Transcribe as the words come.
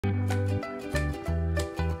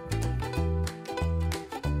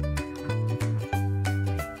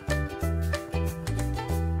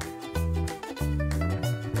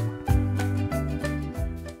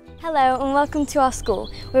Hello and welcome to our school.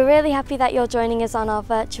 We're really happy that you're joining us on our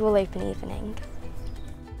virtual open evening.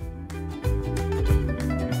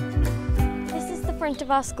 This is the front of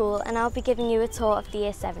our school and I'll be giving you a tour of the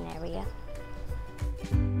Year 7 area.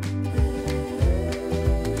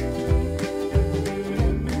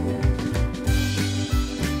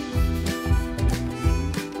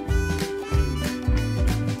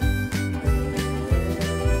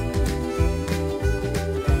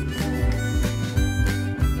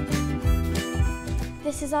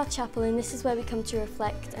 This is our chapel and this is where we come to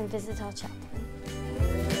reflect and visit our chaplain.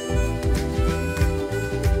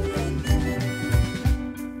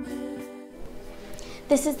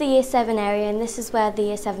 This is the Year 7 area and this is where the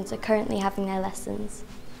Year 7s are currently having their lessons.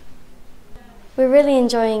 We're really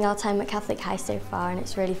enjoying our time at Catholic High so far and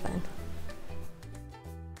it's really fun.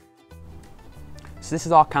 So this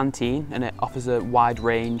is our canteen and it offers a wide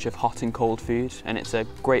range of hot and cold food and it's a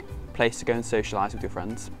great place to go and socialise with your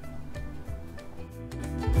friends.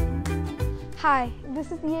 Hi,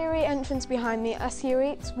 this is the Year 8 entrance behind me. Us Year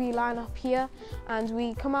 8s, we line up here and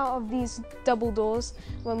we come out of these double doors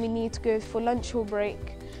when we need to go for lunch or break.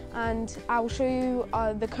 And I will show you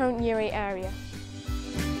the current Year 8 area.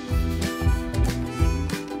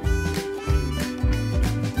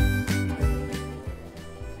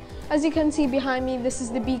 As you can see behind me, this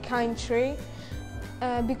is the Be Kind tree.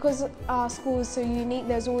 Because our school is so unique,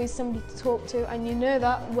 there's always somebody to talk to, and you know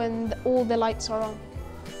that when all the lights are on.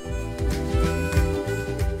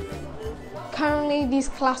 Currently, these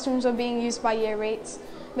classrooms are being used by Year 8s,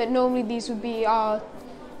 but normally these would be our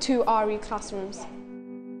 2 RE classrooms.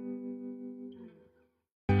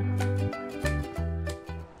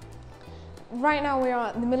 Right now we are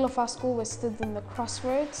at the middle of our school, we're stood in the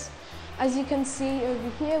crossroads. As you can see over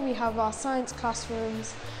here, we have our science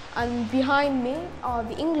classrooms, and behind me are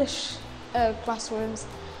the English classrooms,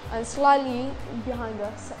 and slightly behind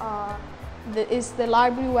us is the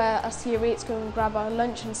library where us Year 8s go and grab our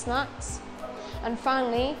lunch and snacks. And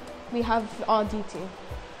finally, we have our DT.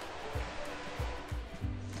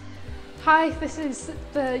 Hi, this is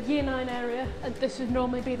the Year 9 area and this would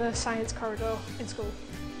normally be the science corridor in school.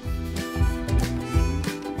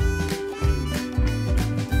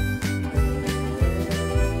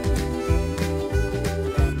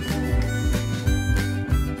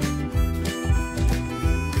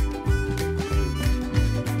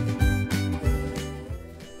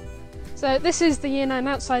 So this is the Year 9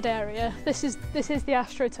 outside area. This is the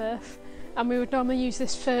AstroTurf, and we would normally use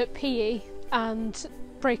this for PE and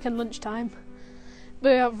break and lunchtime.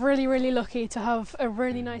 We are really lucky to have a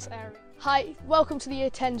really nice area. Hi, welcome to the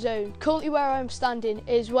Year 10 zone. Currently where I'm standing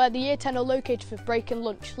is where the Year 10 are located for break and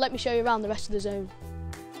lunch. Let me show you around the rest of the zone.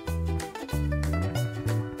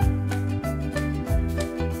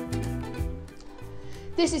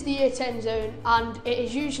 This is the Year 10 zone and it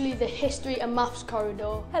is usually the history and maths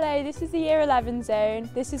corridor. Hello, this is the Year 11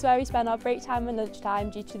 zone. This is where we spend our break time and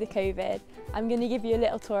lunchtime due to the COVID. I'm going to give you a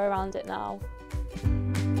little tour around it now.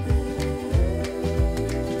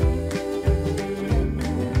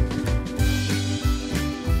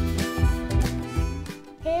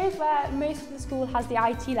 Here is where most of the school has the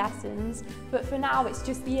IT lessons, but for now it's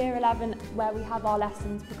just the Year 11 where we have our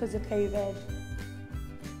lessons because of COVID.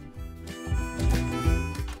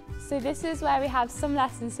 So this is where we have some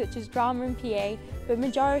lessons such as drama and PE, but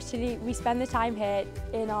majority we spend the time here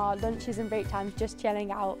in our lunches and break times just chilling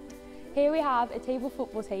out. Here we have a table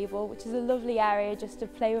football table, which is a lovely area just to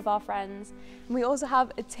play with our friends. And we also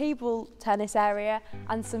have a table tennis area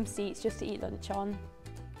and some seats just to eat lunch on.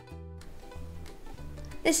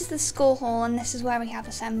 This is the school hall and this is where we have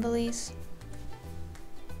assemblies.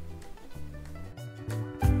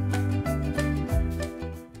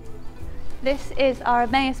 This is our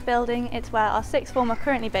Emmaus building. It's where our sixth form are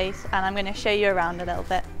currently based and I'm going to show you around a little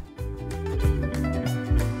bit.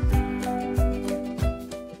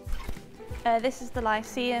 This is the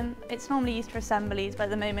Lyceum. It's normally used for assemblies, but at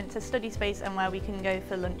the moment it's a study space and where we can go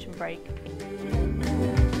for lunch and break.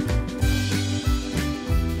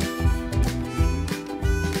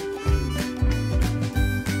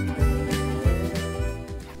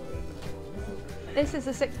 This is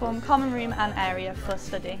the sixth form common room and area for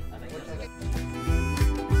study.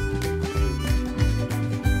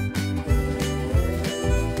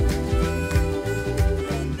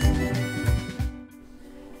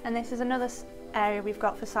 And this is another area we've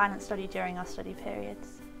got for silent study during our study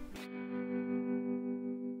periods.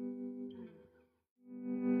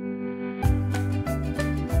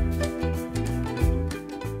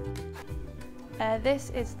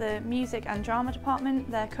 This is the music and drama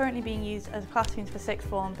department. They're currently being used as classrooms for sixth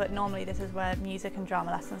form, but normally this is where music and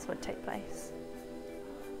drama lessons would take place.